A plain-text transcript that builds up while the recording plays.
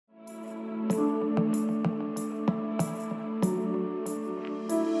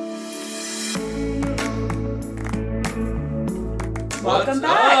Welcome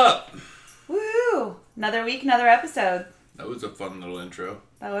back. Up? Woo! Another week, another episode. That was a fun little intro.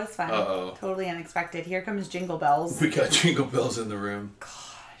 That was fun. Uh-oh. Totally unexpected. Here comes Jingle Bells. We got Jingle Bells in the room.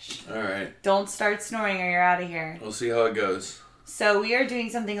 Gosh. All right. Don't start snoring or you're out of here. We'll see how it goes. So we are doing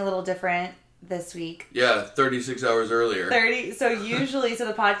something a little different this week. Yeah, 36 hours earlier. So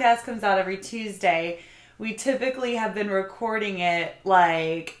the podcast comes out every Tuesday. We typically have been recording it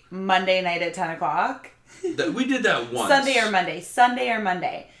like Monday night at 10 o'clock. We did that once. Sunday or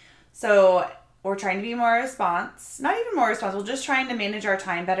Monday. So we're trying to be more not even more responsible, just trying to manage our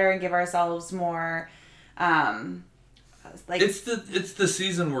time better and give ourselves more, It's the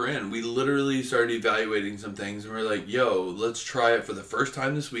season we're in. We literally started evaluating some things and we're like, yo, let's try it for the first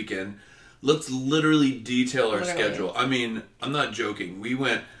time this weekend. Let's literally detail our schedule. I mean, I'm not joking. We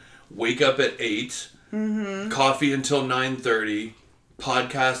went wake up at 8, coffee until 9:30,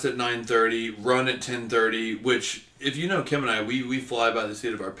 podcast at 9:30, run at 10:30, which, if you know Kim and I, we fly by the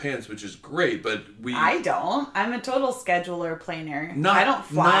seat of our pants, which is great, but I don't. I'm a total scheduler planner. I don't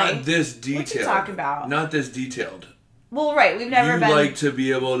fly. Not this detailed. What you talking about? Not this detailed. Well, right. We've never been... You like to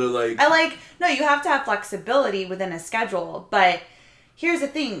be able to No, you have to have flexibility within a schedule, but... Here's the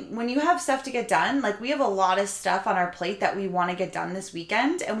thing, when you have stuff to get done, we have a lot of stuff on our plate that we want to get done this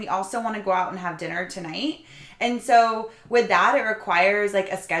weekend, and we also want to go out and have dinner tonight. And so with that, it requires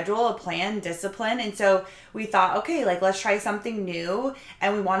a schedule, a plan, discipline. And so we thought, okay, let's try something new,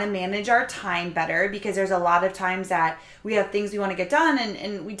 and we want to manage our time better because there's a lot of times that we have things we want to get done,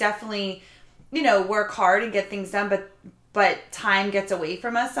 and we definitely, work hard and get things done, but time gets away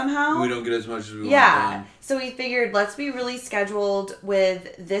from us somehow. We don't get as much as we want done. So we figured, let's be really scheduled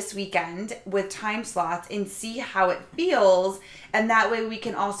with this weekend with time slots and see how it feels. And that way we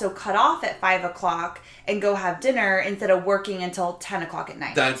can also cut off at 5 o'clock and go have dinner instead of working until 10 o'clock at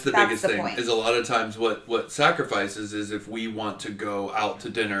night. That's the biggest thing. Point. Is a lot of times what sacrifices is if we want to go out to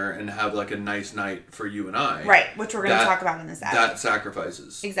dinner and have a nice night for you and I. Right, which we're going to talk about in this episode. That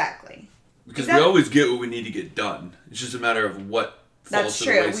sacrifices. Exactly. Because we always get what we need to get done. It's just a matter of what falls to the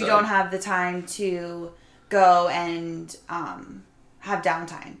wayside. That's true. We don't have the time to go and have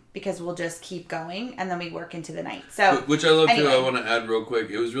downtime because we'll just keep going and then we work into the night. So, which I love too. I want to add real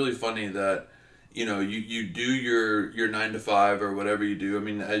quick. It was really funny that you do your 9 to 5 or whatever you do. I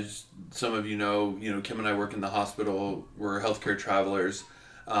mean, as some of you know, Kim and I work in the hospital. We're healthcare travelers,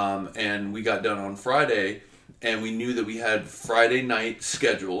 and we got done on Friday, and we knew that we had Friday night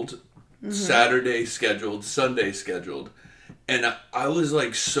scheduled. Saturday scheduled, Sunday scheduled. And I was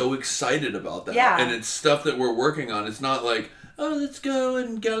so excited about that. Yeah. And it's stuff that we're working on. It's not let's go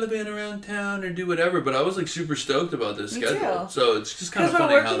and gallivant around town or do whatever. But I was super stoked about this schedule. Too. So it's just kind of funny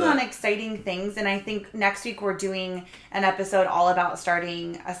how because we're working on exciting things. And I think next week we're doing an episode all about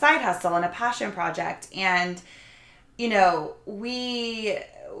starting a side hustle and a passion project. And,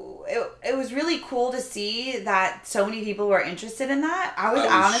 it was really cool to see that so many people were interested in that. I was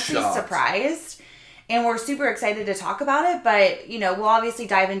honestly shocked. Surprised. And we're super excited to talk about it. But, we'll obviously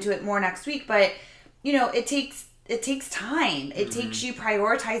dive into it more next week. But, it takes time. It takes you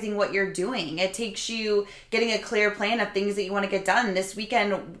prioritizing what you're doing. It takes you getting a clear plan of things that you want to get done. This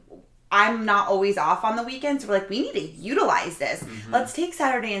weekend, I'm not always off on the weekends. We're we need to utilize this. Let's take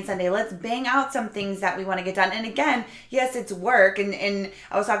Saturday and Sunday. Let's bang out some things that we want to get done. And again, yes, it's work. And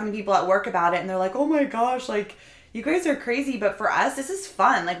I was talking to people at work about it, and they're like, oh my gosh, you guys are crazy. But for us, this is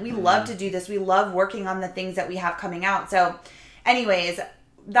fun. We love to do this. We love working on the things that we have coming out. So anyways,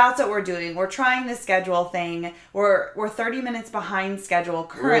 that's what we're doing. We're trying the schedule thing. We're 30 minutes behind schedule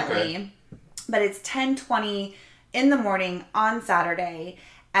currently, but it's 10:20 in the morning on Saturday.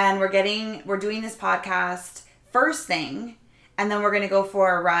 And we're doing this podcast first thing, and then we're going to go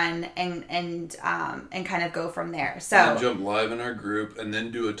for a run and kind of go from there. So and jump live in our group, and then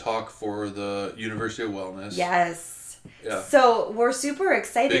do a talk for the University of Wellness. Yes. Yeah. So we're super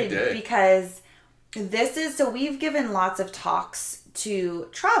excited because we've given lots of talks to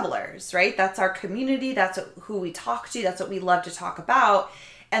travelers, right? That's our community. That's who we talk to. That's what we love to talk about.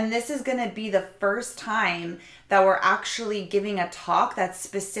 And this is going to be the first time that we're actually giving a talk that's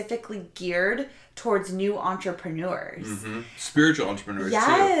specifically geared towards new entrepreneurs. Spiritual entrepreneurs,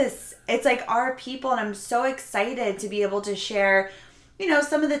 yes. Too. It's our people, and I'm so excited to be able to share,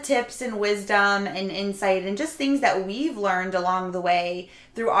 some of the tips and wisdom and insight and just things that we've learned along the way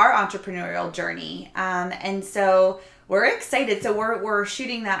through our entrepreneurial journey. And so we're excited. So we're we're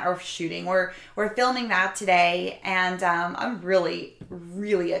filming that today, and I'm really,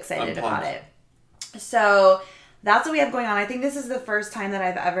 really excited about it. So that's what we have going on. I think this is the first time that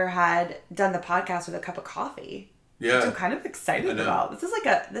I've ever done the podcast with a cup of coffee. Yeah. Which I'm kind of excited about.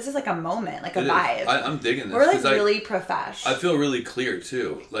 This is like a moment, like a vibe. I'm digging this. We're like really professional. I feel really clear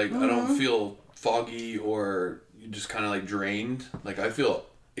too. Like I don't feel foggy or just kind of like drained. Like I feel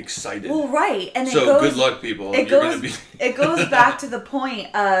excited. Well, right. And good luck, people. It goes back to the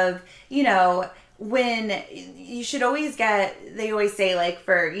point of, you know, when you should always they always say like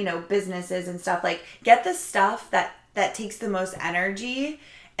for, you know, businesses and stuff, like get the stuff that takes the most energy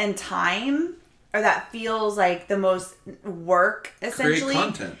and time, or that feels like the most work, essentially. Create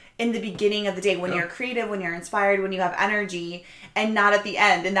content. In the beginning of the day, when you're creative, when you're inspired, when you have energy, and not at the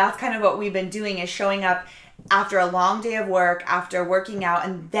end. And that's kind of what we've been doing, is showing up after a long day of work, after working out,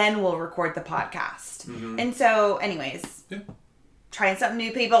 and then we'll record the podcast. Mm-hmm. And so, anyways, trying something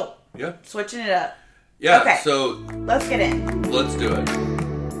new, people. Yeah. Switching it up. Yeah, okay. So let's get in. Let's do it.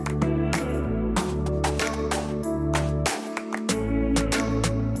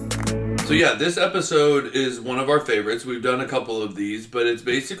 So yeah, this episode is one of our favorites. We've done a couple of these, but it's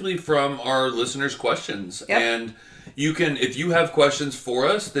basically from our listeners' questions. Yep. And you can, if you have questions for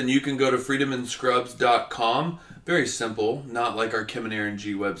us, then you can go to freedomandscrubs.com. Very simple, not like our Kim and Aaron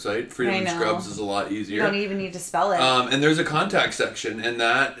G website. Freedom and Scrubs is a lot easier. You don't even need to spell it. And there's a contact section, and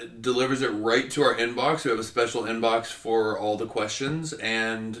that delivers it right to our inbox. We have a special inbox for all the questions,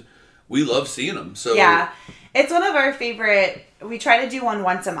 and we love seeing them. So yeah, it's one of our favorite. We try to do one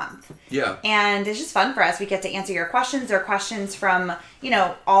once a month. Yeah. And it's just fun for us. We get to answer your questions. There are questions from, you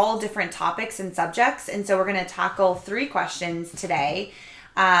know, all different topics and subjects. And so we're going to tackle 3 questions today.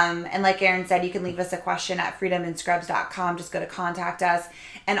 And like Aaron said, you can leave us a question at freedomandscrubs.com. Just go to contact us.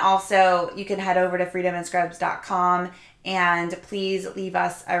 And also you can head over to freedomandscrubs.com and please leave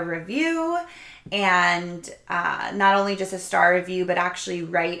us a review. And not only just a star review, but actually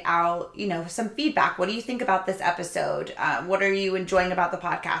write out, you know, some feedback. What do you think about this episode? What are you enjoying about the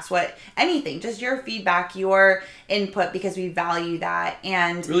podcast? Anything, just your feedback, your input, because we value that.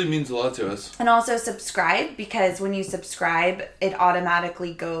 And it really means a lot to us. And also subscribe, because when you subscribe, it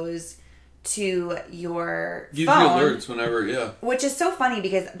automatically goes to your Gives phone. You alerts whenever, Which is so funny,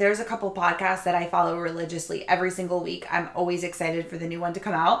 because there's a couple podcasts that I follow religiously every single week. I'm always excited for the new one to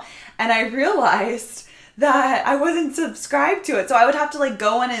come out. And I realized that I wasn't subscribed to it. So I would have to like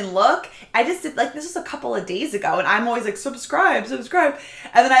go in and look. I just did, like, this was a couple of days ago, and I'm always like, subscribe. And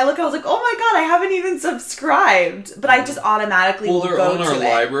then I look, I was like, oh my God, I haven't even subscribed. But I just automatically will go to it. Well, they're on our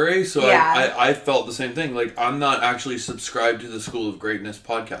library, so yeah. I felt the same thing. Like, I'm not actually subscribed to the School of Greatness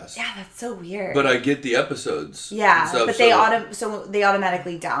podcast. Yeah, that's so weird. But I get the episodes. Yeah, but they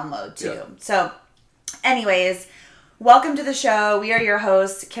automatically download too. Yeah. So, anyways, welcome to the show. We are your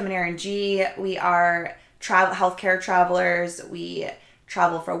hosts, Kim and Aaron G. We are healthcare travelers. We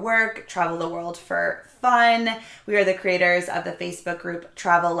travel for work, travel the world for fun. We are the creators of the Facebook group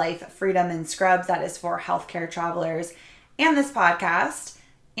Travel Life Freedom and Scrubs, that is for healthcare travelers, and this podcast,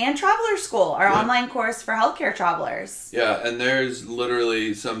 and Traveler School, our online course for healthcare travelers. Yeah, and there's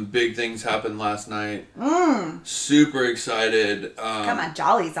literally some big things happened last night. Super excited. Got my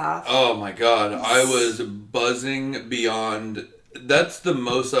jollies off. Oh my God, I was buzzing beyond. That's the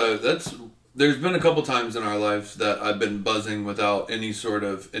most. There's been a couple times in our lives that I've been buzzing without any sort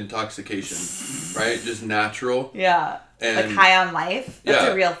of intoxication, right? Just natural. Yeah. And like high on life.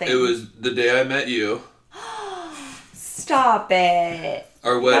 That's a real thing. It was the day I met you. Stop it.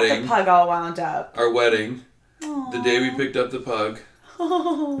 Our wedding. Got the pug all wound up. Our wedding. Aww. The day we picked up the pug.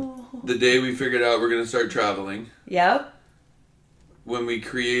 Oh. The day we figured out we're going to start traveling. Yep. When we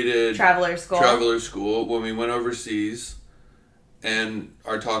created Traveler School. When we went overseas. And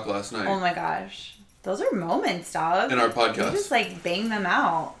our talk last night. Oh my gosh. Those are moments, dog. And our podcast. You just like bang them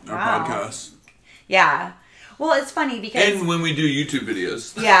out. Our podcast. Yeah. Well, it's funny because... And when we do YouTube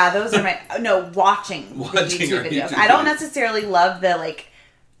videos. Yeah, those are watching the YouTube videos. I don't necessarily love the like...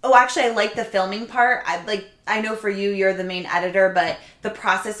 Oh, actually, I like the filming part. I know for you, you're the main editor, but the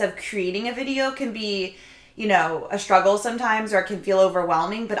process of creating a video can be, you know, a struggle sometimes, or it can feel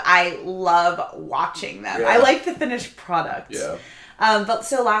overwhelming, but I love watching them. Yeah. I like the finished product. Yeah. But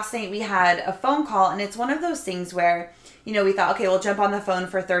so last night we had a phone call, and it's one of those things where, you know, we thought, okay, we'll jump on the phone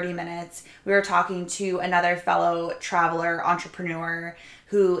for 30 minutes. We were talking to another fellow traveler, entrepreneur,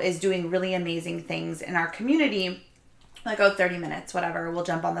 who is doing really amazing things in our community. Like, 30 minutes, whatever, we'll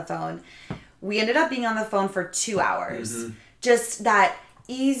jump on the phone. We ended up being on the phone for 2 hours. Mm-hmm. Just that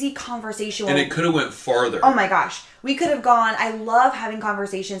easy conversation. And it could have went farther. Oh my gosh. We could have gone. I love having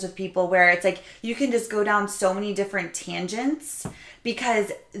conversations with people where it's like you can just go down so many different tangents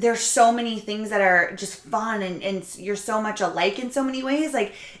because there's so many things that are just fun and you're so much alike in so many ways.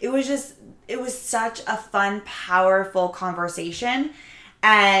 Like it was such a fun, powerful conversation.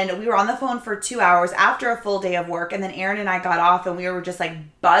 And we were on the phone for 2 hours after a full day of work. And then Aaron and I got off and we were just like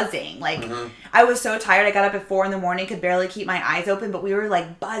buzzing. Like I was so tired. I got up at 4 a.m, could barely keep my eyes open, but we were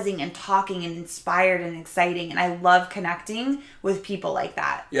like buzzing and talking and inspired and exciting. And I love connecting with people like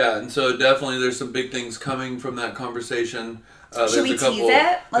that. Yeah. And so definitely there's some big things coming from that conversation. Should we tease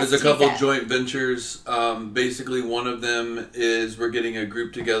it? There's a couple joint ventures. Basically one of them is we're getting a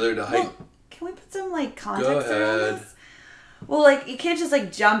group together to hike. Well, can we put some like context around this? Well, like, you can't just,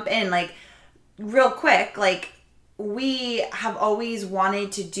 like, jump in, like, real quick. Like, we have always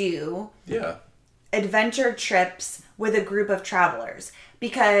wanted to do adventure trips with a group of travelers.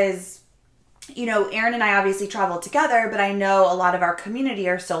 Because, you know, Aaron and I obviously travel together, but I know a lot of our community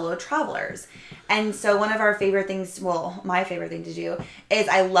are solo travelers. And so one of our favorite things, well, my favorite thing to do is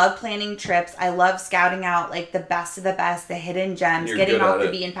I love planning trips. I love scouting out like the best of the best, the hidden gems, getting off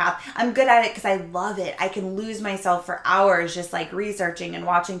the beaten path. I'm good at it because I love it. I can lose myself for hours just like researching and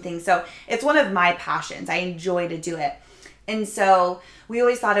watching things. So it's one of my passions. I enjoy to do it. And so we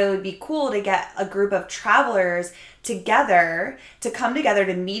always thought it would be cool to get a group of travelers together, to come together,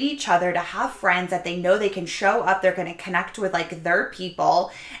 to meet each other, to have friends that they know they can show up, they're going to connect with like their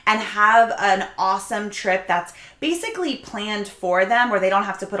people and have an awesome trip that's basically planned for them where they don't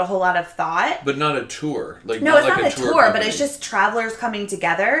have to put a whole lot of thought. But not a tour. Like, no, it's not a tour, but it's just travelers coming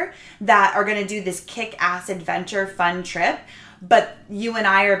together that are going to do this kick-ass adventure fun trip. But you and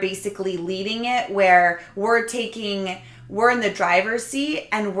I are basically leading it where we're in the driver's seat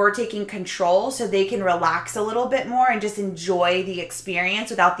and we're taking control so they can relax a little bit more and just enjoy the experience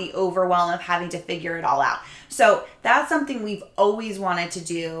without the overwhelm of having to figure it all out. So that's something we've always wanted to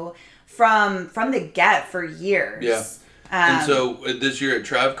do from the get for years. Yeah. And so this year at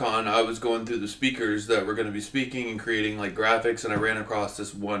TravCon, I was going through the speakers that were going to be speaking and creating like graphics, and I ran across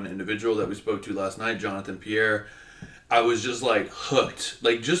this one individual that we spoke to last night, Jonathan Pierre. I was just like hooked,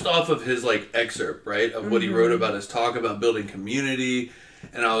 like just off of his like excerpt, right, of what he wrote about his talk about building community,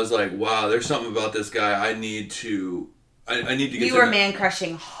 and I was like, wow, there's something about this guy I need to get. You were man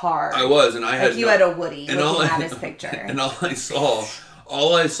crushing hard. I was, and I had you had a Woody looking at his picture, and all I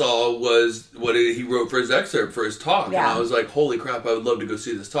saw was what he wrote for his excerpt for his talk, and I was like, holy crap, I would love to go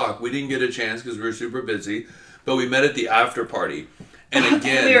see this talk. We didn't get a chance because we were super busy, but we met at the after party. And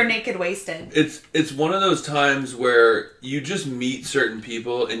again, we were naked wasted. It's one of those times where you just meet certain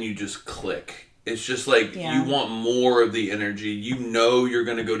people and you just click. It's just like you want more of the energy. You know you're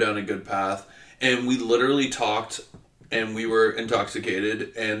going to go down a good path. And we literally talked and we were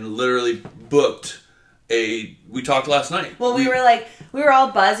intoxicated and literally booked we talked last night. Well, we were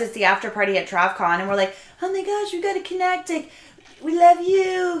all buzzed. It's the after party at TravCon and we're like, oh my gosh, we got to connect. Like, we love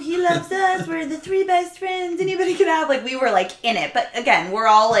you. He loves us. We're the 3 best friends anybody could have. Like, we were, like, in it. But, again, we're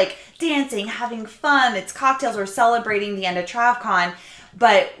all, like, dancing, having fun. It's cocktails. We're celebrating the end of TravCon.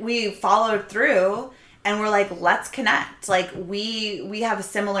 But we followed through, and we're like, let's connect. Like, we have a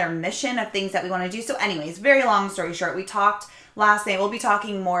similar mission of things that we want to do. So, anyways, very long story short, we talked last night. We'll be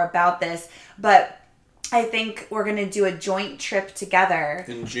talking more about this. But I think we're going to do a joint trip together.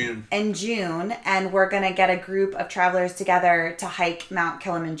 In June. And we're going to get a group of travelers together to hike Mount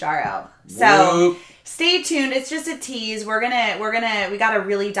Kilimanjaro. So stay tuned. It's just a tease. We got to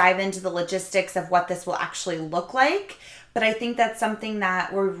really dive into the logistics of what this will actually look like. But I think that's something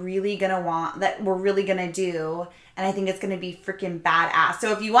that we're really going to do. And I think it's going to be freaking badass.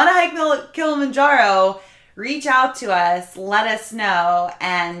 So if you want to hike Kilimanjaro, reach out to us, let us know,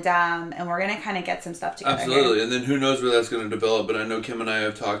 and we're going to kind of get some stuff together. Absolutely. Here. And then who knows where that's going to develop, but I know Kim and I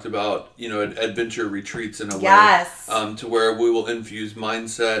have talked about, adventure retreats in a way. To where we will infuse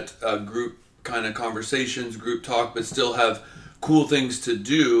mindset, group kind of conversations, group talk, but still have cool things to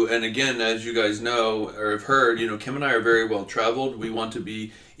do. And again, as you guys know or have heard, Kim and I are very well traveled. We want to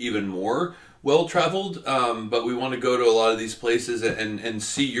be even more well-traveled, but we want to go to a lot of these places and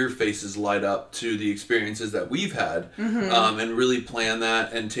see your faces light up to the experiences that we've had, and really plan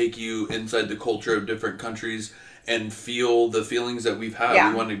that and take you inside the culture of different countries and feel the feelings that we've had.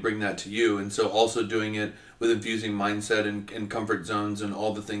 We want to bring that to you. And so also doing it with infusing mindset and comfort zones and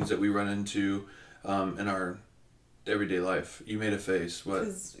all the things that we run into in our everyday life. You made a face. What?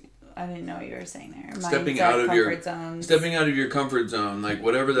 I didn't know what you were saying there. Stepping out of your comfort zone, like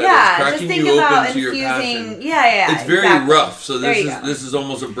whatever that is, cracking you open to your passion. It's very rough. So this is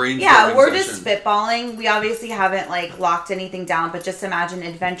almost a brainstorming we're session. just spitballing. We obviously haven't like locked anything down, but just imagine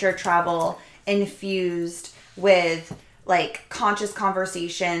adventure travel infused with like conscious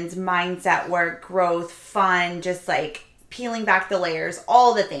conversations, mindset work, growth, fun, just like peeling back the layers,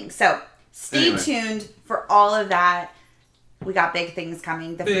 all the things. So stay tuned for all of that. We got big things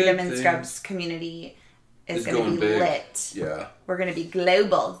coming. The Freedom and Scrubs community is going to be lit. Yeah. We're going to be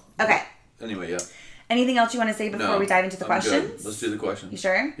global. Okay. Anyway, yeah. Anything else you want to say before we dive into the questions? Good. Let's do the questions. You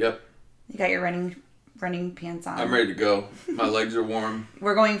sure? Yep. You got your running pants on. I'm ready to go. My legs are warm.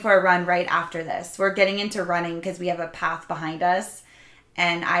 We're going for a run right after this. We're getting into running because we have a path behind us.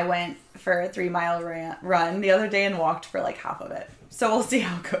 And I went for a 3-mile run the other day and walked for like half of it. So we'll see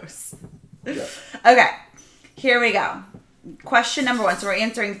how it goes. Yeah. Okay. Here we go. Question number 1. So we're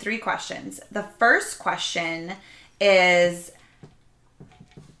answering 3 questions. The first question is...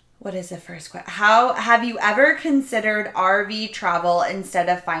 What is the first question? How have you ever considered RV travel instead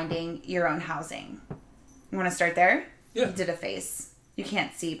of finding your own housing? You want to start there? Yeah. You did a face. You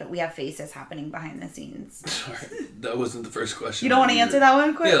can't see, but we have faces happening behind the scenes. Sorry, that wasn't the first question. You don't want to answer that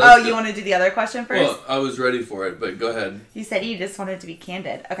one quick? Yeah, you want to do the other question first? Well, I was ready for it, but go ahead. You said you just wanted to be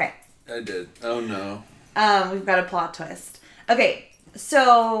candid. Okay. I did. Oh, no. We've got a plot twist. Okay,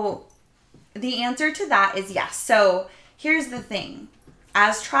 so the answer to that is yes. So here's the thing.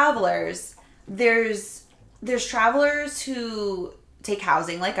 As travelers, there's travelers who take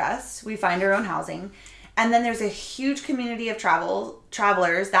housing like us. We find our own housing. And then there's a huge community of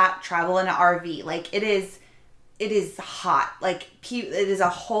travelers that travel in an RV. Like it is hot. Like it is a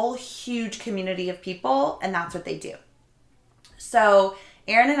whole huge community of people, and that's what they do. So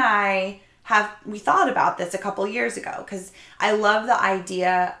Aaron and I we thought about this a couple years ago because I love the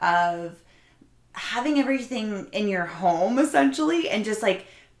idea of having everything in your home essentially and just like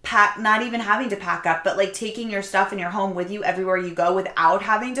not even having to pack up, but like taking your stuff in your home with you everywhere you go without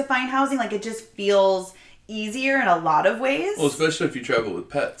having to find housing. Like it just feels easier in a lot of ways. Well, especially if you travel with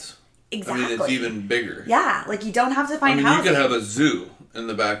pets. Exactly. I mean, it's even bigger. Yeah, like you don't have to find housing. You could have a zoo in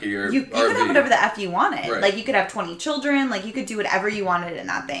the back of your RV. You could have whatever the F you wanted. Right. Like you could have 20 children. Like you could do whatever you wanted in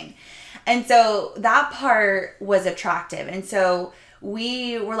that thing. And so that part was attractive. And so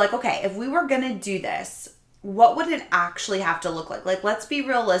we were like, okay, if we were going to do this, what would it actually have to look like? Like, let's be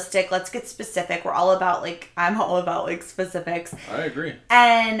realistic. Let's get specific. I'm all about like specifics. I agree.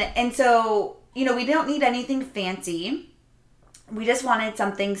 And so, we don't need anything fancy. We just wanted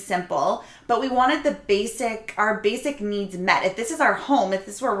something simple, but we wanted our basic needs met. If this is our home, if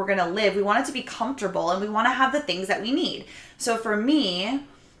this is where we're going to live, we want it to be comfortable and we want to have the things that we need. So for me,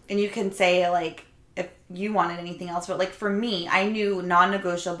 and you can say like, if you wanted anything else, but like for me, I knew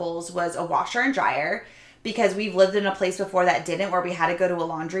non-negotiables was a washer and dryer because we've lived in a place before that didn't, where we had to go to a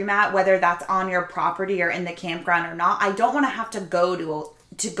laundromat, whether that's on your property or in the campground or not. I don't want to have to go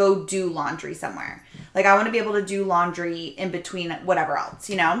go do laundry somewhere. Like I want to be able to do laundry in between whatever else,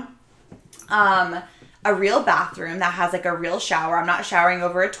 a real bathroom that has like a real shower. I'm not showering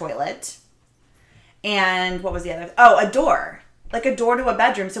over a toilet. And what was the other? Oh, a door. Like a door to a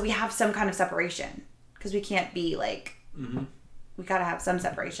bedroom, so we have some kind of separation. Because we can't be like... Mm-hmm. We gotta have some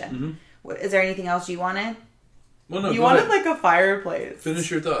separation. Mm-hmm. Is there anything else you wanted? Well, no, you wanted like a fireplace.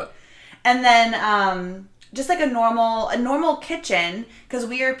 Finish your thought. And then just like a normal kitchen, because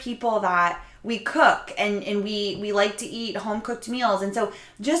we are people that... We cook and we like to eat home-cooked meals. And so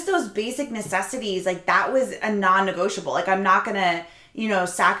just those basic necessities, like that was a non-negotiable. Like I'm not gonna...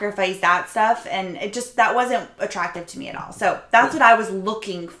 sacrifice that stuff. And that wasn't attractive to me at all. So that's what I was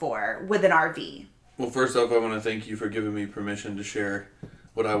looking for with an RV. Well, first off, I want to thank you for giving me permission to share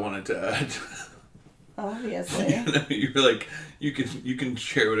what I wanted to add. Obviously. You were like, you can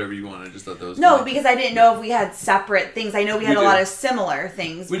share whatever you want. I just thought that was funny. Because I didn't know if we had separate things. I know we had a lot of similar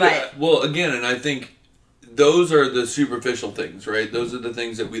things. Well, again, and I think those are the superficial things, right? Those are the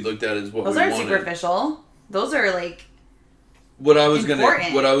things that we looked at as what those we wanted. Those aren't superficial. Those are like... What I was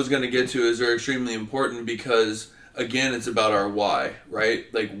gonna get to is they're extremely important because again it's about our why, right?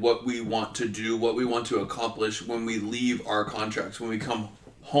 Like what we want to do, what we want to accomplish when we leave our contracts, when we come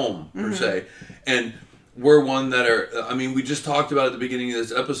home per se. And we're one that we just talked about at the beginning of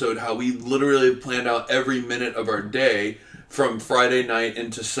this episode how we literally have planned out every minute of our day from Friday night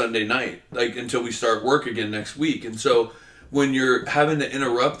into Sunday night, like until we start work again next week. And so when you're having to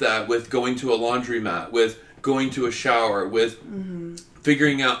interrupt that with going to a laundromat, with going to a shower, with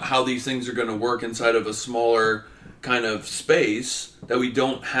figuring out how these things are going to work inside of a smaller kind of space, that we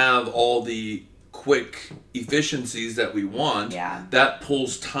don't have all the quick efficiencies that we want, that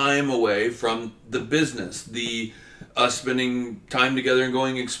pulls time away from the business, us spending time together and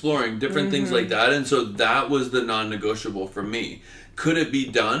going exploring, different things like that. And so that was the non-negotiable for me. Could it be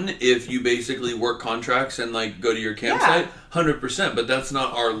done if you basically work contracts and like go to your campsite? 100%, but that's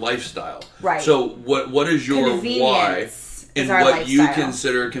not our lifestyle. Right. So what is your why and what lifestyle. You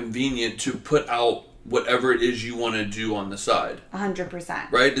consider convenient to put out whatever it is you want to do on the side?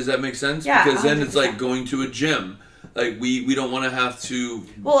 100%. Right? Does that make sense? Yeah, because then 100%. it's like going to a gym. Like we don't want to have to...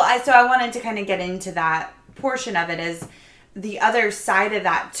 Well, I wanted to kind of get into that portion of it is the other side of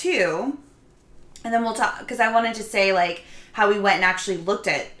that too. And then we'll talk, because I wanted to say like how we went and actually looked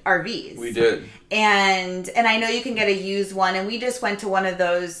at RVs. We did. And I know you can get a used one, and we just went to one of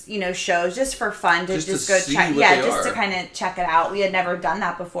those, you know, shows just for fun to just go check. Yeah, just to kind of check it out. We had never done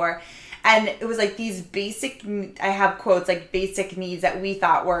that before. And it was like these basic, I have quotes, like basic needs that we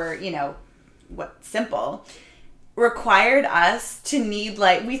thought were, you know, simple, required us to need,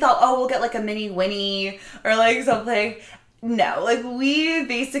 like, we thought, oh, we'll get like a mini Winnie or like something. No, like we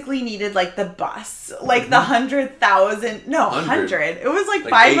basically needed like the bus, like the 100,000, no, 100. It was like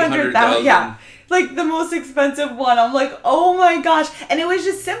 500,000. Yeah. Like the most expensive one. I'm like, oh my gosh. And it was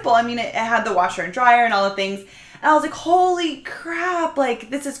just simple. I mean, it had the washer and dryer and all the things. And I was like, holy crap,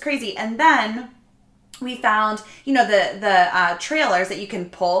 like this is crazy. And then we found, you know, the trailers that you can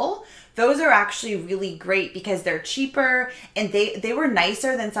pull. Those are actually really great because they're cheaper, and they were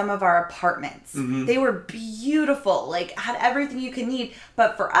nicer than some of our apartments. Mm-hmm. They were beautiful, like had everything you could need.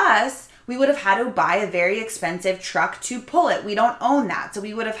 But for us, we would have had to buy a very expensive truck to pull it. We don't own that, so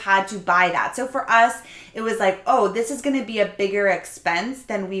we would have had to buy that. So for us, it was like, oh, this is going to be a bigger expense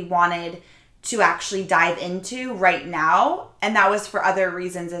than we wanted to actually dive into right now. And that was for other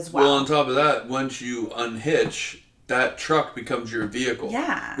reasons as well. Well, on top of that, once you unhitch, that truck becomes your vehicle.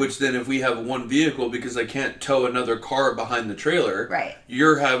 Yeah. Which then if we have one vehicle, because I can't tow another car behind the trailer, right,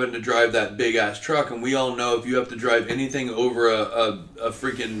 you're having to drive that big ass truck. And we all know if you have to drive anything over a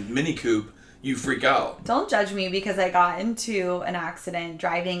freaking Mini Coupe, you freak out. Don't judge me because I got into an accident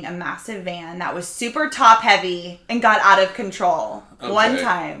driving a massive van that was super top heavy and got out of control one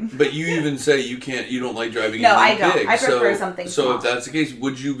time. But you even say you don't like driving no, anything I don't. big. I prefer something small. So if that's the case,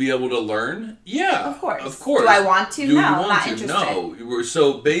 would you be able to learn? Yeah. Of course. Of course. Do I want to? Do no, you want not to? interested. No.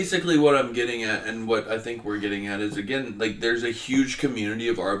 So basically what I'm getting at, and what I think we're getting at, is again, like there's a huge community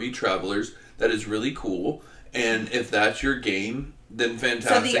of RV travelers that is really cool. And if that's your game, then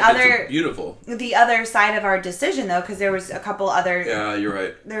fantastic. So it's beautiful. The other side of our decision, though, because there was a couple other... Yeah, you're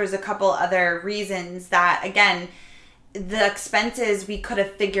right. There was a couple other reasons that, again, the expenses we could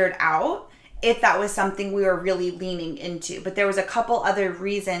have figured out if that was something we were really leaning into. But there was a couple other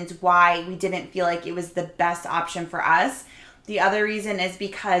reasons why we didn't feel like it was the best option for us. The other reason is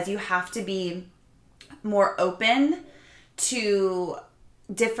because you have to be more open to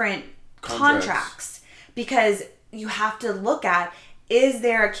different contracts. Because you have to look at, is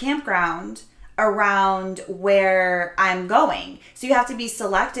there a campground around where I'm going? So you have to be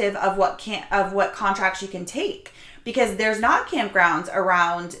selective of what contracts you can take, because there's not campgrounds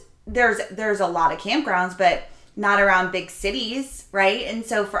around. There's a lot of campgrounds, but not around big cities, right? And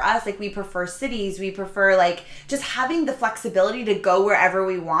so for us, like, we prefer cities. We prefer like just having the flexibility to go wherever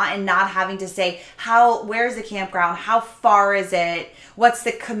we want and not having to say, where's the campground? How far is it? What's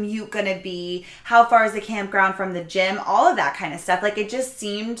the commute going to be? How far is the campground from the gym? All of that kind of stuff. Like, it just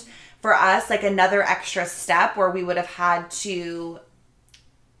seemed for us like another extra step where we would have had to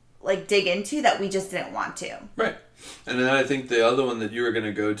like dig into that we just didn't want to. Right. And then I think the other one that you were going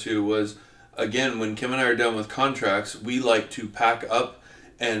to go to was, again, when Kim and I are done with contracts, we like to pack up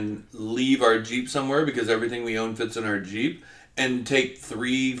and leave our Jeep somewhere, because everything we own fits in our Jeep, and take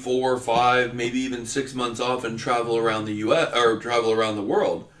 3, 4, 5, maybe even 6 months off and travel around the U.S. or travel around the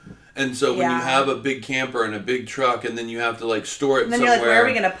world. And so when you have a big camper and a big truck, and then you have to like store it somewhere, you're like, where are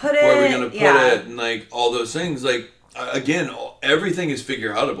we going to put it? Where are we going to put it? And like all those things, like, again, everything is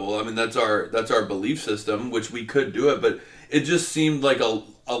figure outable. I mean, that's our belief system, which we could do it, but it just seemed like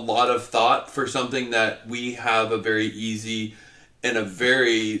a lot of thought for something that we have a very easy and a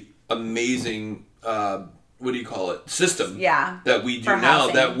very amazing system that we do now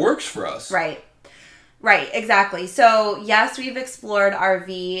that works for us. Right, exactly. So yes, we've explored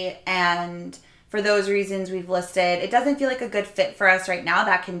RV, and for those reasons we've listed, it doesn't feel like a good fit for us right now.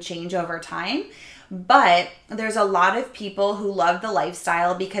 That can change over time. But there's a lot of people who love the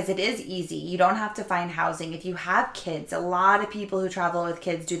lifestyle because it is easy. You don't have to find housing. If you have kids, a lot of people who travel with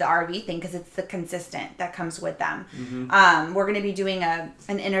kids do the RV thing because it's the consistent that comes with them. Mm-hmm. We're going to be doing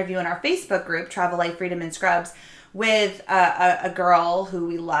an interview in our Facebook group, Travel Life Freedom and Scrubs, with a girl who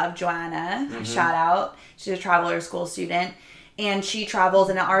we love, Joanna. Mm-hmm. Shout out. She's a traveler school student. And she travels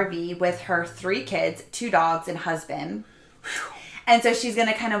in an RV with her 3 kids, 2 dogs, and husband. Whew. And so she's going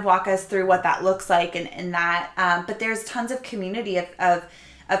to kind of walk us through what that looks like and that. But there's tons of community of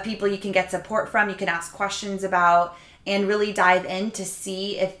people you can get support from, you can ask questions about, and really dive in to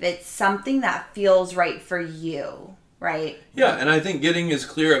see if it's something that feels right for you. right? Yeah, and I think getting is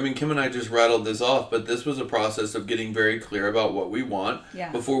clear. I mean, Kim and I just rattled this off, but this was a process of getting very clear about what we want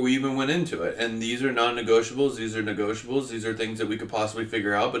before we even went into it. And these are non-negotiables. These are negotiables. These are things that we could possibly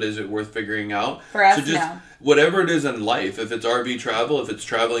figure out, but is it worth figuring out? For us, so just no. Whatever it is in life, if it's RV travel, if it's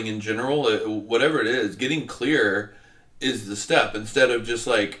traveling in general, whatever it is, getting clear is the step instead of just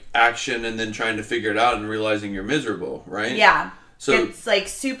like action and then trying to figure it out and realizing you're miserable, right? Yeah. So it's like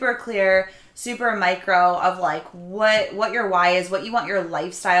super clear, super micro of like what your why is, what you want your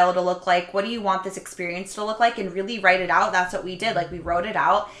lifestyle to look like, what do you want this experience to look like, and really write it out. That's what we did. Like we wrote it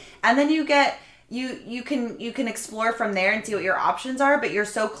out, and then you can explore from there and see what your options are, but you're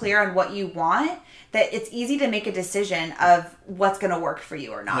so clear on what you want that it's easy to make a decision of what's going to work for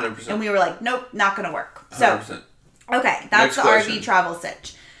you or not. 100%. And we were like, nope, not going to work. So 100%. Okay, that's the RV travel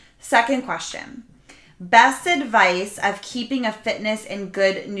sitch. Second question. Best advice of keeping a fitness and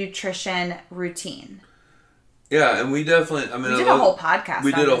good nutrition routine. Yeah, and we definitely, we did a whole podcast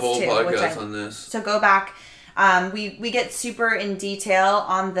We on did a this whole too, podcast on this. So go back. We get super in detail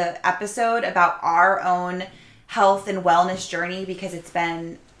on the episode about our own health and wellness journey because it's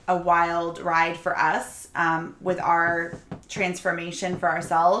been a wild ride for us with our transformation for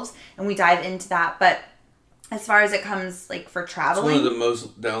ourselves. And we dive into that. But as far as it comes, like, for traveling... It's one of the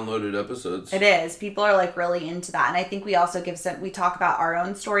most downloaded episodes. It is. People are, like, really into that. And I think we also give we talk about our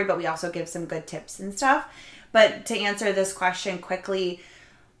own story, but we also give some good tips and stuff. But to answer this question quickly,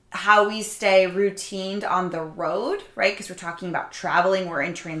 how we stay routined on the road, right? Because we're talking about traveling. We're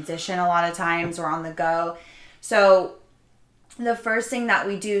in transition a lot of times. We're on the go. So... the first thing that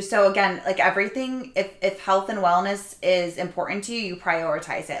we do, so again, like everything, if health and wellness is important to you, you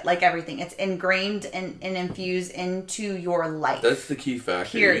prioritize it. Like everything. It's ingrained and infused into your life. That's the key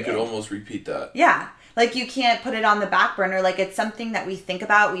factor. Period. You could almost repeat that. Yeah. Like you can't put it on the back burner. Like it's something that we think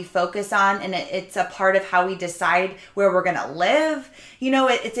about, we focus on, and it's a part of how we decide where we're going to live. You know,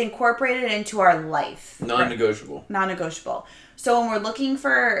 it's incorporated into our life. Non-negotiable. Right? Non-negotiable. So when we're looking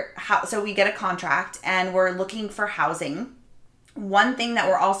for, so we get a contract and we're looking for housing. One thing that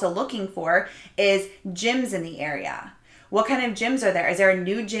we're also looking for is gyms in the area. What kind of gyms are there? Is there a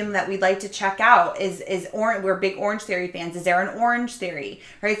new gym that we'd like to check out? We're big Orange Theory fans. Is there an Orange Theory?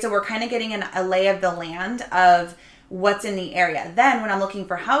 Right? So we're kind of getting a lay of the land of what's in the area. Then when I'm looking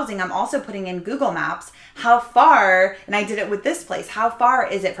for housing, I'm also putting in Google Maps how far, and I did it with this place, how far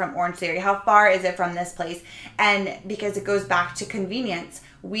is it from Orange Theory? How far is it from this place? And because it goes back to convenience,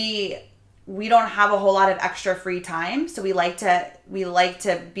 we don't have a whole lot of extra free time, so we like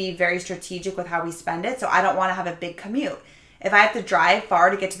to be very strategic with how we spend it. So I don't want to have a big commute. If I have to drive far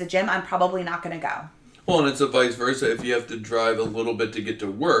to get to the gym, I'm probably not going to go. Well, and it's a vice versa. If you have to drive a little bit to get to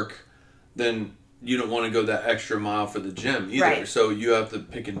work, then you don't want to go that extra mile for the gym either. Right. So you have to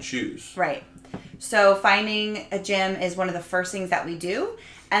pick and choose. Right. So finding a gym is one of the first things that we do.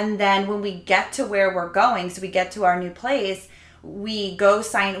 And then when we get to where we're going, so we get to our new place, we go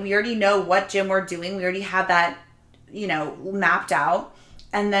we already know what gym we're doing. We already have that, mapped out.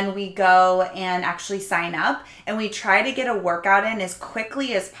 And then we go and actually sign up and we try to get a workout in as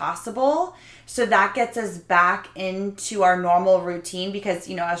quickly as possible. So that gets us back into our normal routine because,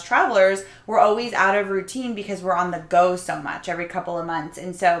 as travelers, we're always out of routine because we're on the go so much every couple of months.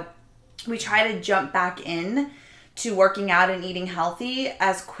 And so we try to jump back in to working out and eating healthy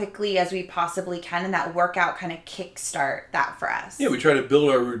as quickly as we possibly can, and that workout kind of kickstart that for us. Yeah, we try to build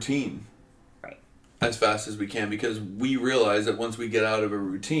our routine right as fast as we can because we realize that once we get out of a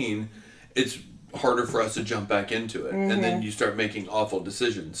routine, it's harder for us to jump back into it, and then you start making awful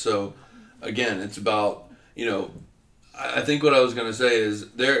decisions. So, again, it's about I think what I was going to say is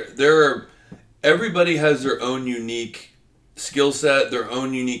everybody has their own unique skill set, their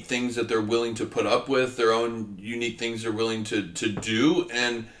own unique things that they're willing to put up with, their own unique things they're willing to do.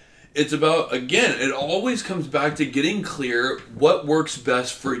 And it's about, again, it always comes back to getting clear what works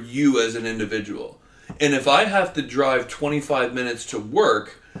best for you as an individual. And if I have to drive 25 minutes to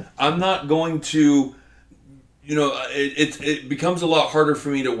work, I'm not going to, it becomes a lot harder for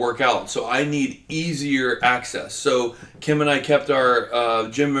me to work out. So I need easier access. So Kim and I kept our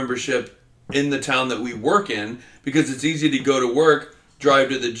gym membership in the town that we work in because it's easy to go to work, drive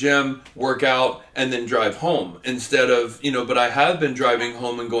to the gym, work out, and then drive home instead of, but I have been driving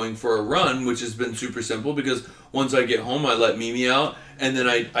home and going for a run, which has been super simple because once I get home, I let Mimi out and then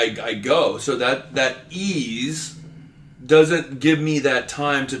I go. So that ease doesn't give me that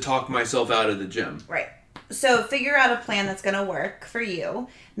time to talk myself out of the gym. Right. So figure out a plan that's going to work for you,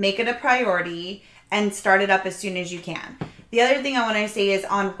 make it a priority, and start it up as soon as you can. The other thing I want to say is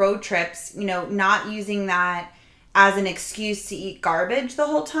on road trips, not using that as an excuse to eat garbage the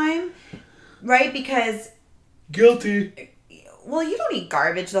whole time, right? Because Guilty. Well, you don't eat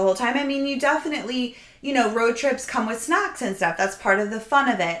garbage the whole time. I mean, you definitely, road trips come with snacks and stuff. That's part of the fun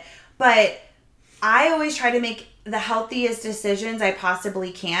of it. But I always try to make the healthiest decisions I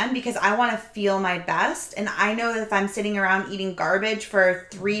possibly can because I want to feel my best. And I know that if I'm sitting around eating garbage for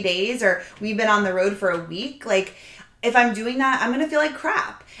 3 days or we've been on the road for a week, like if I'm doing that, I'm going to feel like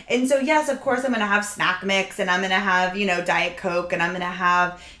crap. And so, yes, of course, I'm going to have snack mix and I'm going to have, Diet Coke and I'm going to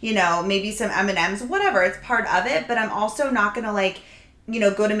have, maybe some M&Ms, whatever. It's part of it. But I'm also not going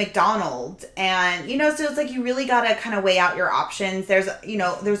to go to McDonald's and, so it's like you really got to kind of weigh out your options. There's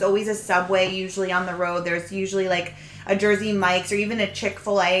always a Subway usually on the road. There's usually like a Jersey Mike's or even a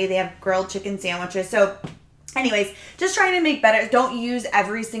Chick-fil-A. They have grilled chicken sandwiches. So anyways, just trying to make better. Don't use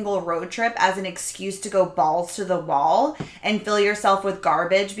every single road trip as an excuse to go balls to the wall and fill yourself with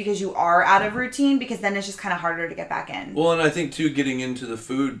garbage because you are out of routine, because then it's just kind of harder to get back in. Well, and I think too, getting into the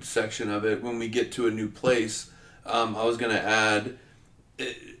food section of it, when we get to a new place, I was going to add,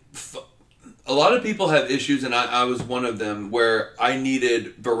 a lot of people have issues, and I was one of them, where I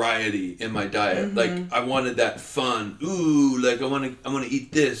needed variety in my diet. Mm-hmm. Like I wanted that fun. Ooh, like I want to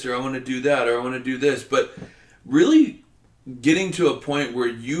eat this, or I want to do that, or I want to do this. But really getting to a point where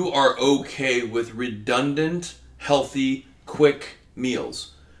you are okay with redundant, healthy, quick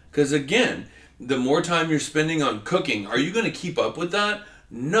meals. Because again, the more time you're spending on cooking, are you going to keep up with that?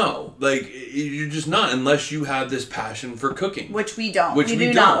 No, like you're just not, unless you have this passion for cooking, which we don't. We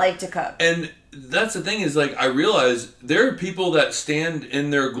do not like to cook. And that's the thing is, like, I realize there are people that stand in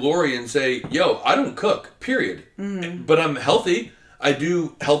their glory and say, "Yo, I don't cook, period, but I'm healthy. I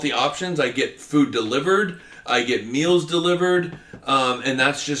do healthy options. I get food delivered. I get meals delivered, and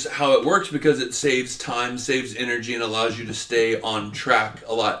that's just how it works because it saves time, saves energy, and allows you to stay on track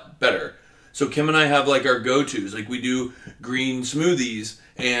a lot better." So Kim and I have like our go-tos. Like we do green smoothies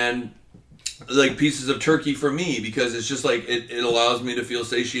and like pieces of turkey for me because it's just like it allows me to feel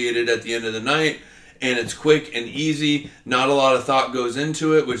satiated at the end of the night, and it's quick and easy. Not a lot of thought goes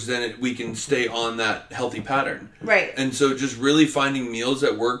into it, which then we can stay on that healthy pattern. Right. And so just really finding meals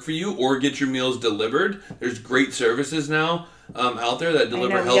that work for you, or get your meals delivered. There's great services now out there that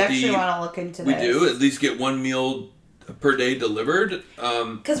deliver healthy. We actually want to look into this. We do at least get one meal per day delivered,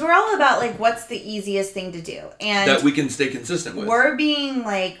 because we're all about like what's the easiest thing to do and that we can stay consistent with. We're being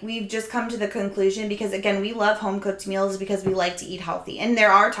like, we've just come to the conclusion, because again, we love home cooked meals because we like to eat healthy, and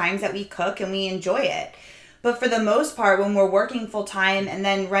there are times that we cook and we enjoy it, but for the most part, when we're working full time and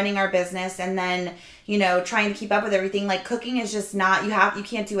then running our business and then trying to keep up with everything, like cooking is just not, you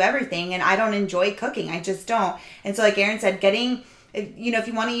can't do everything, and I don't enjoy cooking. I just don't. And so like Erin said, if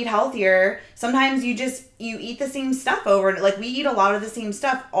you want to eat healthier, sometimes you eat the same stuff over. Like we eat a lot of the same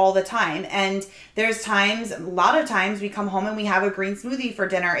stuff all the time. And there's a lot of times we come home and we have a green smoothie for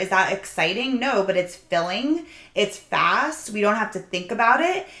dinner. Is that exciting? No, but it's filling. It's fast. We don't have to think about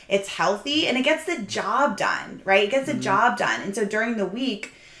it. It's healthy and it gets the job done, right? It gets the job done. And so during the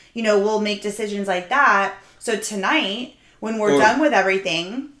week, we'll make decisions like that. So tonight, when we're done with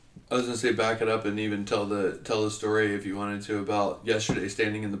everything, I was going to say, back it up and even tell the story if you wanted to about yesterday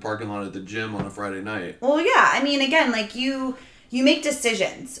standing in the parking lot at the gym on a Friday night. Well, yeah. I mean, again, like you make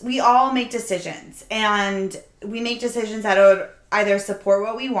decisions. We all make decisions. And we make decisions that would either support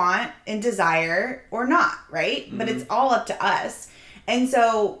what we want and desire or not, right? Mm-hmm. But it's all up to us. And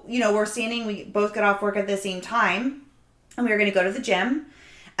so, we both got off work at the same time. And we were going to go to the gym.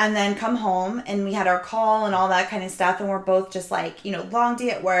 And then come home and we had our call and all that kind of stuff. And we're both just like, long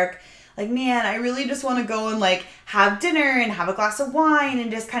day at work. Like, man, I really just want to go and like have dinner and have a glass of wine and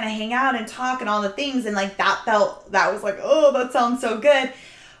just kind of hang out and talk and all the things. And like that was like, oh, that sounds so good.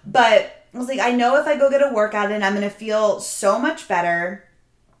 But I was like, I know if I go get a workout in, I'm going to feel so much better.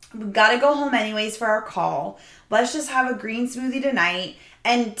 We've got to go home anyways for our call. Let's just have a green smoothie tonight.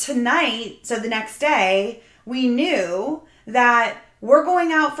 And tonight, so the next day, we knew that we're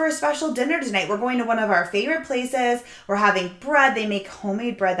going out for a special dinner tonight. We're going to one of our favorite places. We're having bread. They make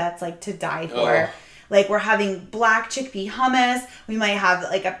homemade bread that's like to die for. Oh. Like we're having black chickpea hummus. We might have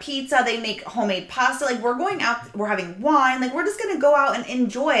like a pizza. They make homemade pasta. Like we're going out. We're having wine. Like we're just going to go out and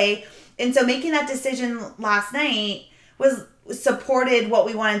enjoy. And so making that decision last night supported what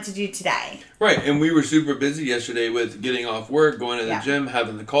we wanted to do today. Right. And we were super busy yesterday with getting off work, going to the gym,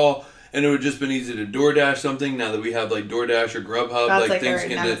 having the call. And it would have just been easy to DoorDash something. Now that we have like DoorDash or Grubhub, like things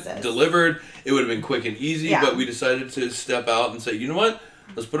can get delivered. It would have been quick and easy, but we decided to step out and say, you know what?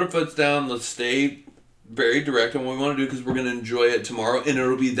 Let's put our foots down. Let's stay very direct on what we want to do because we're going to enjoy it tomorrow, and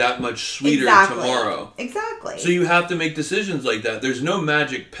it'll be that much sweeter tomorrow. Exactly. So you have to make decisions like that. There's no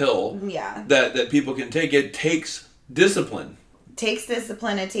magic pill that people can take. It takes discipline. It takes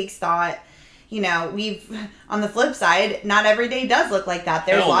discipline. It takes thought. you know, on the flip side, not every day does look like that.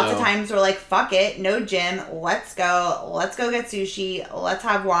 There's lots of times we're like, fuck it, no gym, let's go get sushi, let's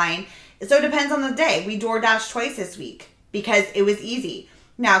have wine. So it depends on the day. We DoorDash twice this week because it was easy.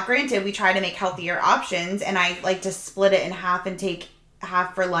 Now, granted, we try to make healthier options, and I like to split it in half and take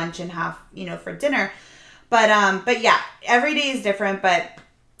half for lunch and half, you know, for dinner. But yeah, every day is different, but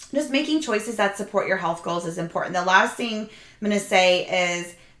just making choices that support your health goals is important. The last thing I'm going to say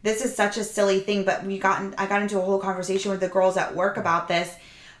is, this is such a silly thing, but I got into a whole conversation with the girls at work about this,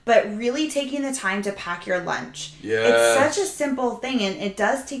 but really taking the time to pack your lunch. Yes. It's such a simple thing, and it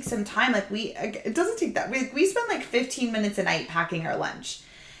does take some time. Like it doesn't take that. We spend like 15 minutes a night packing our lunch.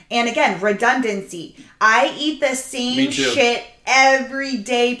 And again, redundancy. I eat the same shit every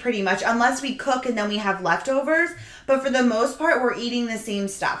day pretty much, unless we cook and then we have leftovers. But for the most part, we're eating the same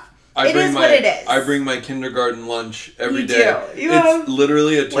stuff. It is what it is. I bring my kindergarten lunch every day. It's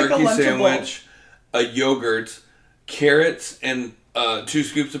literally a turkey sandwich, a yogurt, carrots, and 2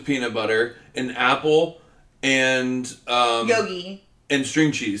 scoops of peanut butter, an apple, and Yogi. And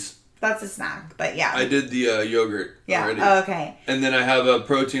string cheese. That's a snack, but yeah. I did the yogurt already. Oh, okay. And then I have a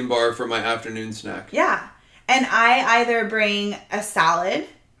protein bar for my afternoon snack. Yeah. And I either bring a salad,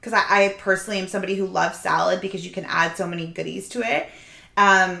 because I personally am somebody who loves salad because you can add so many goodies to it.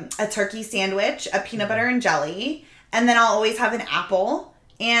 A turkey sandwich, a peanut butter and jelly, and then I'll always have an apple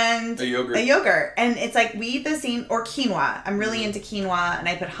and a yogurt. And it's like we eat the same, or quinoa. I'm really into quinoa, and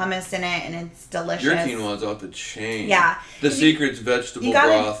I put hummus in it, and it's delicious. Your quinoa is off the chain. Yeah. The secret's vegetable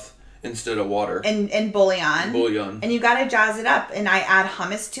broth instead of water. And bouillon. Bouillon. And you gotta jazz it up. And I add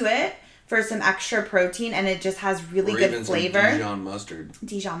hummus to it for some extra protein, and it just has really good flavor.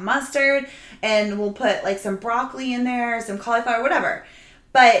 Dijon mustard. And we'll put like some broccoli in there, some cauliflower, whatever.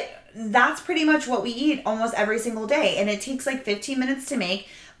 But that's pretty much what we eat almost every single day. And it takes like 15 minutes to make.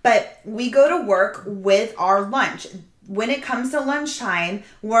 But we go to work with our lunch. When it comes to lunchtime,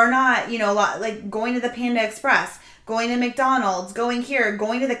 we're not, like going to the Panda Express, going to McDonald's, going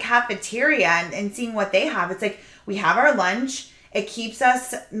to the cafeteria and seeing what they have. It's like we have our lunch. It keeps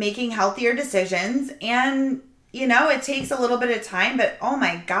us making healthier decisions. And, it takes a little bit of time. But, oh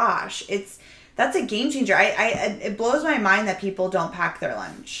my gosh, that's a game changer. It blows my mind that people don't pack their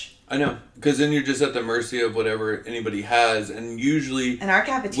lunch. I know, because then you're just at the mercy of whatever anybody has, and usually in our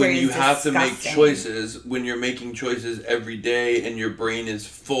cafeteria, when you have to make choices, when you're making choices every day, and your brain is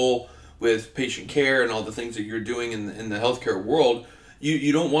full with patient care and all the things that you're doing in the healthcare world,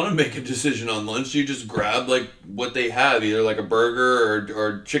 you don't want to make a decision on lunch. You just grab like what they have, either like a burger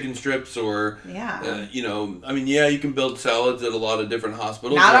or chicken strips or you can build salads at a lot of different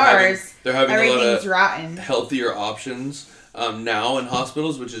hospitals. Not ours. They're having everything's a lot of healthier options now in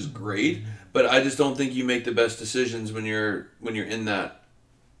hospitals, which is great. But I just don't think you make the best decisions when you're in that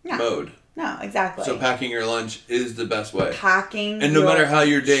mode. No, exactly. So packing your lunch is the best way. And no matter how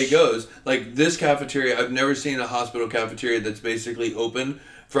your day goes, like this cafeteria, I've never seen a hospital cafeteria that's basically open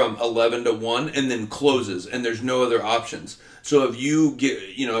from 11 to 1 and then closes, and there's no other options. So if you get,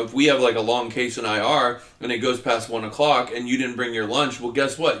 if we have like a long case in IR and it goes past 1 o'clock and you didn't bring your lunch, well,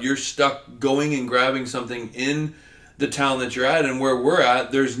 guess what? You're stuck going and grabbing something in the town that you're at, and where we're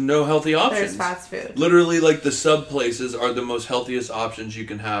at, there's no healthy options. There's fast food. Literally, like the sub places are the most healthiest options you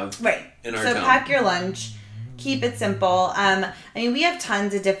can have. Right. In our town. So pack your lunch. Keep it simple. We have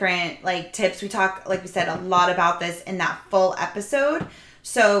tons of different like tips. We talk, like we said, a lot about this in that full episode.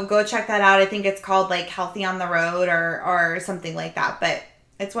 So go check that out. I think it's called like Healthy on the Road or something like that. But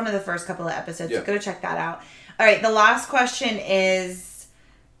it's one of the first couple of episodes. So go check that out. All right. The last question is.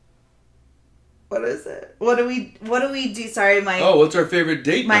 What is it? What do we do? Sorry, what's our favorite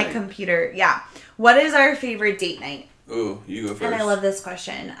date night? My computer. Yeah. What is our favorite date night? Ooh, you go first. And I love this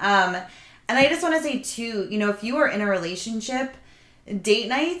question. And I just want to say too, if you are in a relationship, date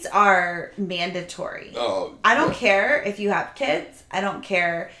nights are mandatory. Oh. I don't care if you have kids. I don't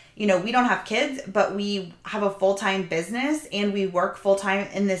care. We don't have kids, but we have a full-time business and we work full-time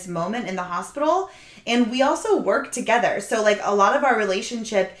in this moment in the hospital. And we also work together. So like a lot of our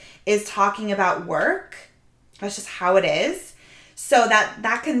relationship is talking about work. That's just how it is. So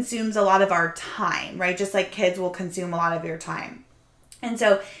that consumes a lot of our time, right? Just like kids will consume a lot of your time. And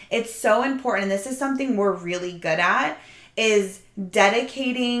so it's so important, and this is something we're really good at, is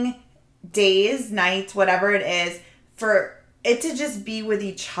dedicating days, nights, whatever it is, for it to just be with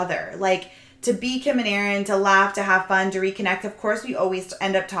each other. Like, to be Kim and Aaron, to laugh, to have fun, to reconnect. Of course, we always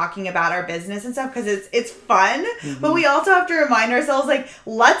end up talking about our business and stuff because it's fun. Mm-hmm. But we also have to remind ourselves, like,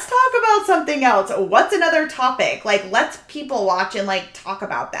 let's talk about something else. What's another topic? Like, let's people watch and, like, talk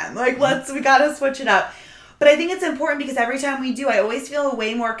about them. Like, we got to switch it up. But I think it's important because every time we do, I always feel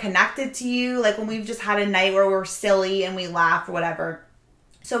way more connected to you. Like when we've just had a night where we're silly and we laugh or whatever.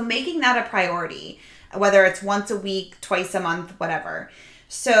 So making that a priority, whether it's once a week, twice a month, whatever.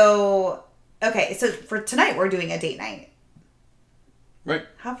 So, okay. So for tonight, we're doing a date night. Right.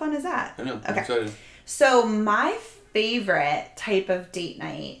 How fun is that? I know. I'm excited. So my favorite type of date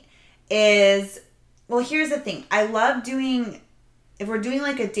night is, well, here's the thing. I love doing, if we're doing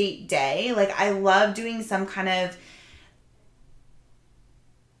like a date day, like I love doing some kind of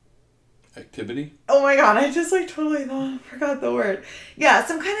activity. Oh my God. I just like totally forgot the word. Yeah.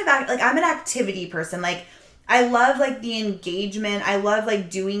 Some kind of like, I'm an activity person. Like I love like the engagement. I love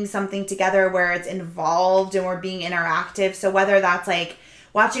like doing something together where it's involved and we're being interactive. So whether that's like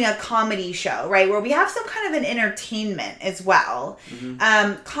watching a comedy show, right? Where we have some kind of an entertainment as well.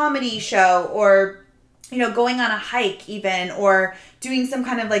 Mm-hmm. Comedy show or, you know, going on a hike even, or doing some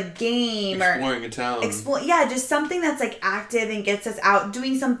kind of like game exploring a town. Yeah, just something that's like active and gets us out,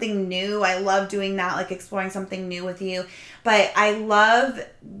 doing something new. I love doing that, like exploring something new with you. But I love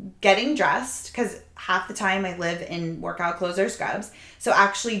getting dressed because half the time I live in workout clothes or scrubs. So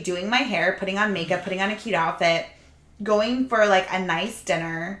actually doing my hair, putting on makeup, putting on a cute outfit, going for like a nice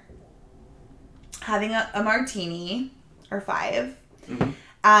dinner, having a martini or 5. Mm-hmm.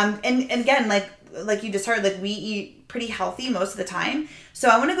 And again, like you just heard, like we eat pretty healthy most of the time. So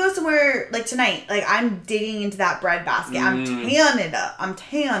I want to go somewhere like tonight. Like I'm digging into that bread basket. I'm tearing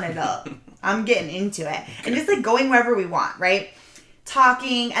it up. I'm getting into it. Okay. And just like going wherever we want, right?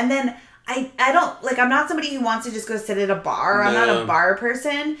 Talking. And then I don't, like, I'm not somebody who wants to just go sit at a bar. No. I'm not a bar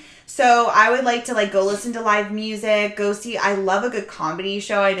person. So I would like to like go listen to live music, I love a good comedy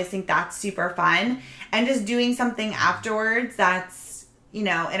show. I just think that's super fun. And just doing something afterwards that's, you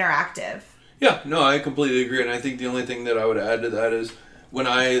know, interactive. Yeah, no, I completely agree. And I think the only thing that I would add to that is when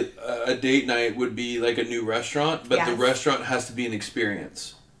a date night would be like a new restaurant, but the restaurant has to be an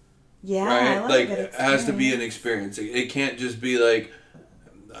experience. Yeah, right? I love like it has to be an experience. It can't just be like,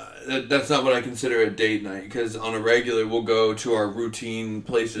 that's not what I consider a date night, because on a regular we'll go to our routine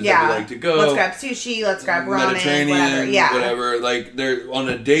places that we like to go. Let's grab sushi, let's grab ramen, Mediterranean, whatever. Like on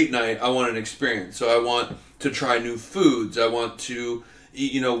a date night, I want an experience. So I want to try new foods. I want to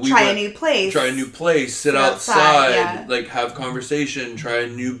eat, try a new place, sit outside, like have conversation, try a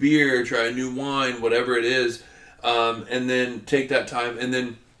new beer, try a new wine, whatever it is, and then take that time. And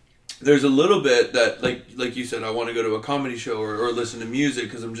then there's a little bit that, like you said, I want to go to a comedy show or listen to music,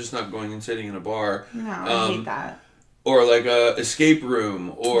 because I'm just not going and sitting in a bar. No, I hate that. Or like a escape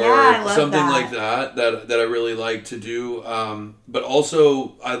room or something like that I really like to do. But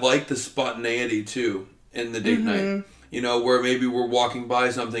also I like the spontaneity too in the date night. Where maybe we're walking by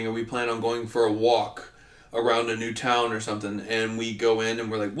something and we plan on going for a walk around a new town or something, and we go in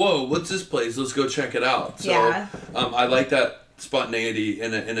and we're like, whoa, what's this place? Let's go check it out. So I like that spontaneity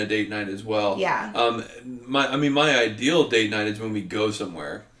in a date night as well. Yeah. My ideal date night is when we go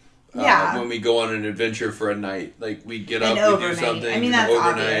somewhere. When we go on an adventure for a night, like we get up, we do something. I mean, that's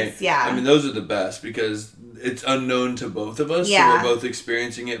obvious. Yeah. I mean, those are the best because it's unknown to both of us. Yeah. So we're both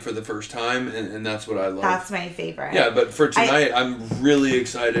experiencing it for the first time, and that's what I love. That's my favorite. Yeah, but for tonight, I'm really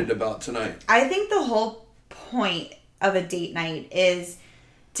excited about tonight. I think the whole point of a date night is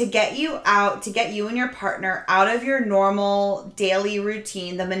to get you out, to get you and your partner out of your normal daily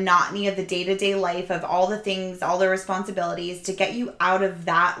routine, the monotony of the day-to-day life of all the things, all the responsibilities, to get you out of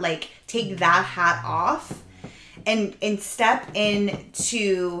that, like take that hat off and step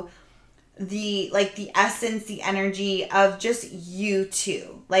into the essence, the energy of just you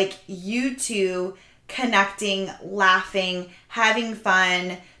two. Like you two connecting, laughing, having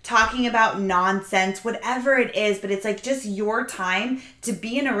fun, talking about nonsense, whatever it is, but it's like just your time to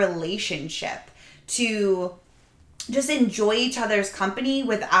be in a relationship, to just enjoy each other's company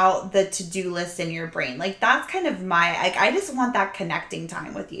without the to-do list in your brain. Like that's kind of I just want that connecting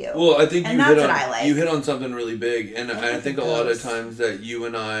time with you. Well, I think that's what I like. You hit on something really big, and I think a lot of times that you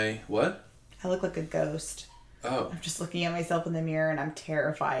and I, what? I look like a ghost. Oh. I'm just looking at myself in the mirror and I'm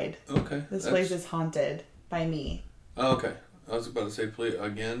terrified. Okay. This place is haunted by me. Oh, okay. I was about to say, please,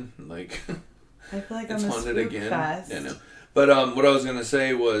 again, like, I feel like it's I'm haunted again. Fest. Yeah, no. But what I was going to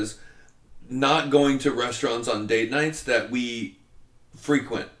say was not going to restaurants on date nights that we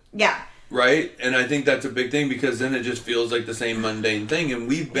frequent. Yeah. Right? And I think that's a big thing, because then it just feels like the same mundane thing. And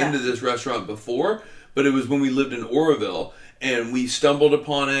we've been to this restaurant before, but it was when we lived in Oroville, and we stumbled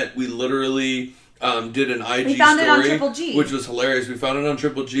upon it. We literally did an IG story. We found it on Triple G. Which was hilarious. We found it on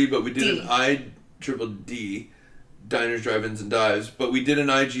Triple G, but we did Triple D. Diners, Drive-Ins, and Dives, but we did an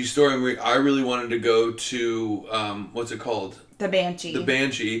IG story, and I really wanted to go to what's it called? The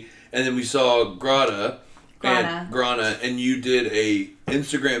Banshee. And then we saw Grata, Grana, and you did a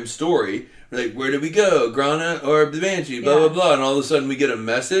Instagram story. Like, where did we go? Grana or the Banshee? Blah, blah, blah. And all of a sudden we get a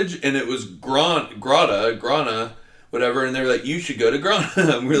message, and it was Grana, whatever. And they were like, you should go to Grana.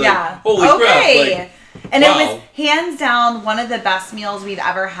 And we're like, holy crap. Like, and it was hands down one of the best meals we've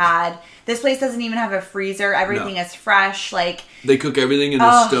ever had. This place doesn't even have a freezer. Everything is fresh. Like, they cook everything in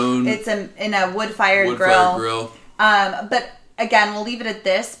a stone. It's in a wood-fired grill. But again, we'll leave it at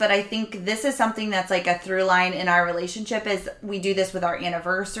this, but I think this is something that's like a through line in our relationship is we do this with our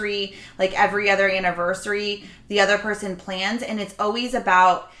anniversary. Like every other anniversary, the other person plans, and it's always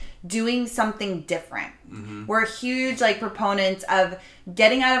about doing something different. Mm-hmm. We're huge like proponents of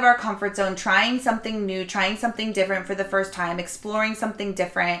getting out of our comfort zone, trying something new, trying something different for the first time, exploring something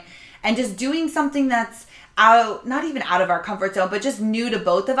different, and just doing something that's not even out of our comfort zone, but just new to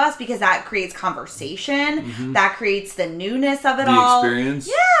both of us, because that creates conversation. Mm-hmm. That creates the newness of it all. The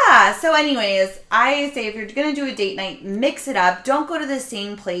experience. Yeah. So anyways, I say if you're going to do a date night, mix it up. Don't go to the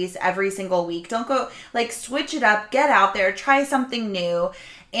same place every single week. Don't go, like, switch it up. Get out there. Try something new.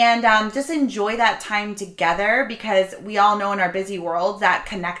 And just enjoy that time together, because we all know in our busy world that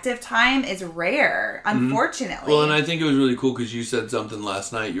connective time is rare, unfortunately. Mm-hmm. Well, and I think it was really cool because you said something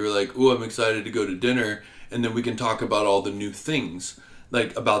last night. You were like, "Oh, I'm excited to go to dinner, and then we can talk about all the new things,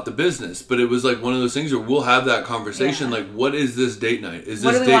 like about the business." But it was like one of those things where we'll have that conversation. Yeah. Like, what is this date night? Is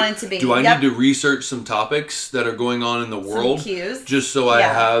what this do we want it to be? Do I need to research some topics that are going on in the world, some cues, just so I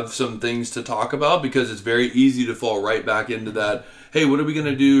have some things to talk about? Because it's very easy to fall right back into that. Hey, what are we going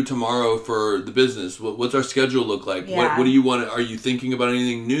to do tomorrow for the business? What's our schedule look like? Yeah. What do you want? Are you thinking about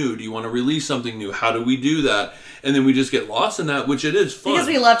anything new? Do you want to release something new? How do we do that? And then we just get lost in that, which it is fun. Because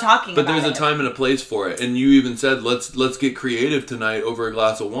we love talking about it. But there's a time and a place for it. And you even said, let's get creative tonight over a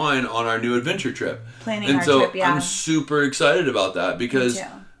glass of wine on our new adventure trip. Planning our trip, yeah. I'm super excited about that because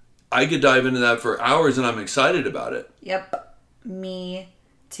I could dive into that for hours and I'm excited about it. Yep. Me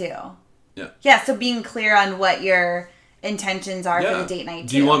too. Yeah. Yeah, so being clear on what your intentions are for the date night too.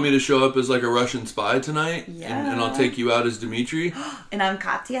 Do you want me to show up as like a Russian spy tonight? Yeah. And I'll take you out as Dmitri? And I'm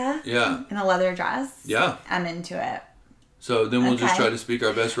Katya? Yeah. In a leather dress? Yeah. I'm into it. So then we'll just try to speak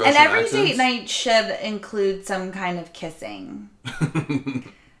our best Russian And accents. every date night should include some kind of kissing.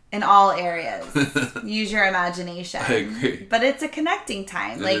 In all areas. Use your imagination. I agree. But it's a connecting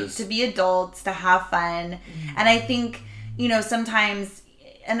time. To be adults, to have fun. And I think, sometimes,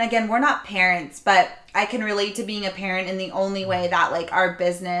 and again, we're not parents, but I can relate to being a parent in the only way that like our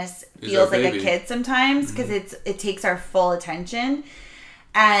business feels like a kid sometimes, because it takes our full attention,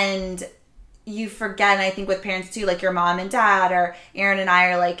 and you forget. And I think with parents too, like your mom and dad, or Aaron and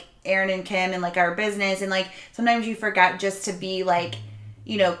I, are like Aaron and Kim, and like our business, and like sometimes you forget just to be like,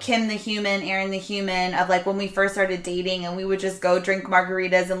 Kim the human, Aaron the human, of like when we first started dating and we would just go drink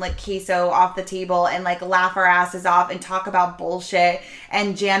margaritas and lick queso off the table and like laugh our asses off and talk about bullshit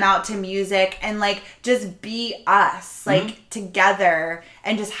and jam out to music and like just be us, like together,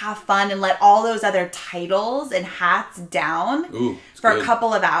 and just have fun and let all those other titles and hats down for a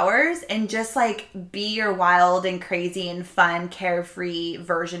couple of hours and just like be your wild and crazy and fun, carefree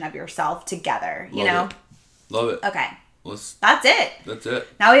version of yourself together, Love it. Okay. That's it.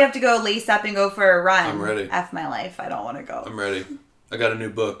 Now we have to go lace up and go for a run. I'm ready. F my life. I don't want to go. I'm ready. I got a new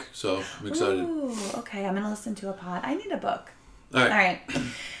book, so I'm excited. Ooh, okay. I'm going to listen to a pod. I need a book. All right.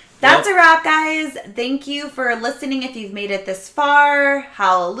 That's a wrap, guys. Thank you for listening. If you've made it this far,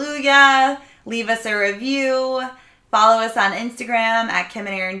 hallelujah. Leave us a review. Follow us on Instagram at Kim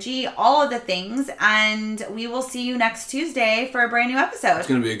and Aaron G. All of the things. And we will see you next Tuesday for a brand new episode. It's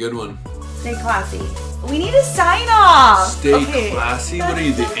going to be a good one. Stay classy. We need a sign off. Stay classy? What are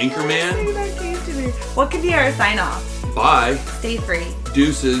you, the anchor man? What could be our sign off? Bye. Stay free.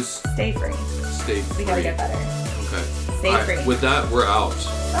 Deuces. Stay free. Stay free. We gotta get better. Okay. Stay free. With that, we're out.